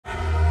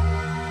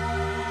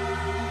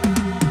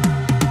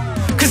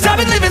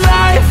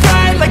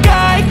like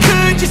I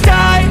could just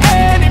die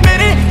any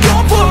minute.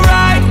 Going for a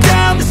ride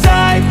down the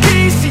side,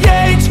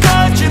 PCH,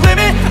 country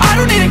limit. I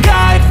don't need a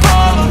guide,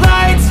 follow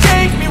lights,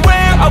 take me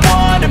where I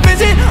wanna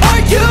visit.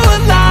 Are you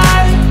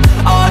alive?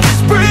 Or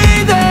just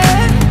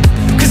breathing?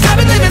 Cause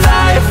I've been living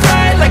life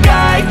right like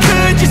I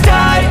could just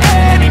die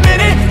any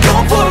minute.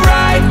 Going for a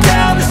ride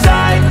down the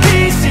side,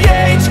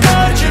 PCH,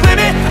 country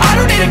limit. I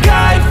don't need a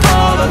guide,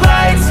 follow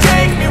lights,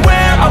 take me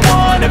where I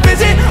wanna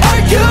visit.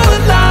 Are you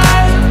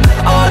alive?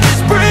 Or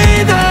just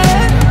breathing?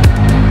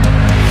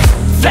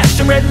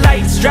 Flashing red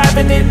lights,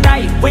 driving at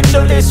night,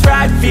 windowless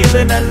ride,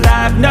 feeling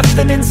alive.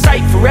 Nothing in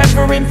sight,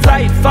 forever in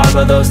flight.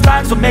 Follow those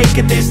lines, we'll make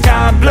it this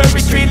time.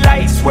 Blurry street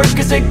lights, work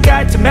as a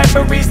guide to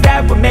memories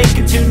that we're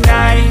making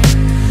tonight.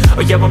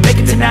 Oh yeah, we'll make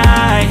it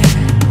tonight.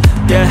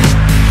 Yeah.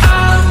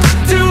 I'll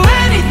do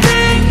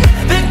anything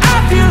that I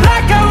feel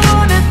like I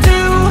wanna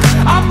do.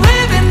 I'm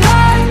living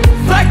life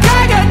like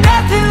I got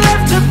nothing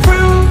left to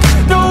prove.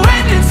 No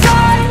end in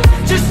sight,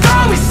 just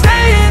always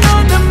staying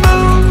on the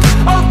move.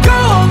 I'll go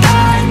all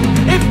night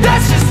if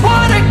that's just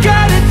what I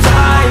gotta do.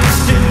 Life's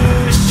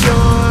too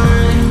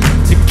short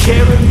to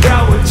care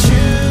about what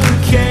you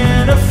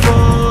can't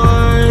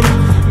afford.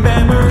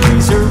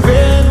 Memories are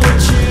in what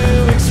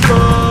you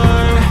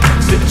explore,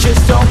 so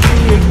just don't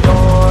be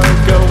ignored.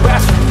 Go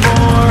ask for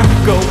more,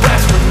 go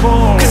ask for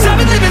more. Cause I've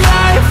been living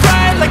life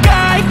right like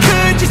I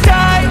could just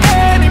die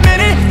any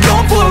minute.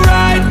 Going for a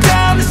ride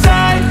down the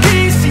side,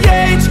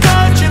 PCH,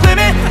 country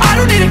limit. I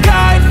don't need a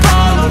guide,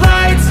 follow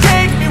lights,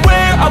 take me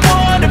where I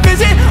wanna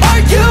visit.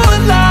 Are you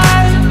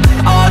alive?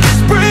 Or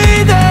just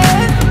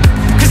breathing?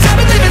 Cause I've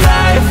been living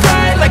life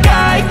right like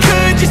I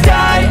could just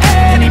die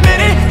any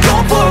minute.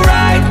 Going for a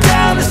ride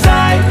down the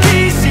side,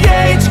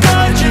 PCH,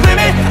 country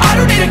limit. I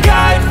don't need a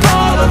guide,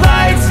 follow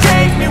lights,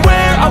 take me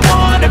where I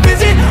wanna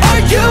visit.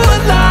 Are you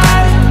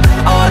alive?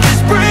 Or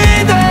just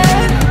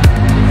breathing?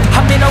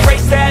 I'm in a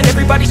race that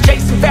everybody's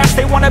chasing fast.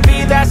 They wanna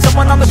be that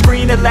someone on the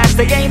screen at last.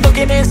 They ain't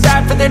looking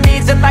inside for their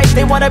needs in life.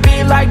 They wanna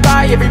be liked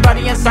by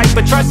everybody in sight.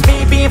 But trust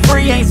me, being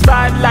free ain't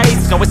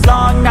spotlights. No, it's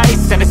long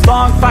nights and it's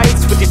long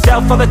fights with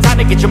yourself all the time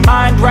to get your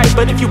mind right.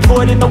 But if you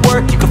put in the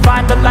work, you can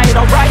find the light,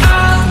 alright.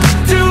 I'll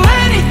do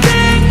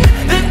anything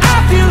that I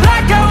feel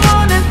like I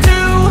wanna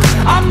do.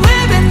 I'm living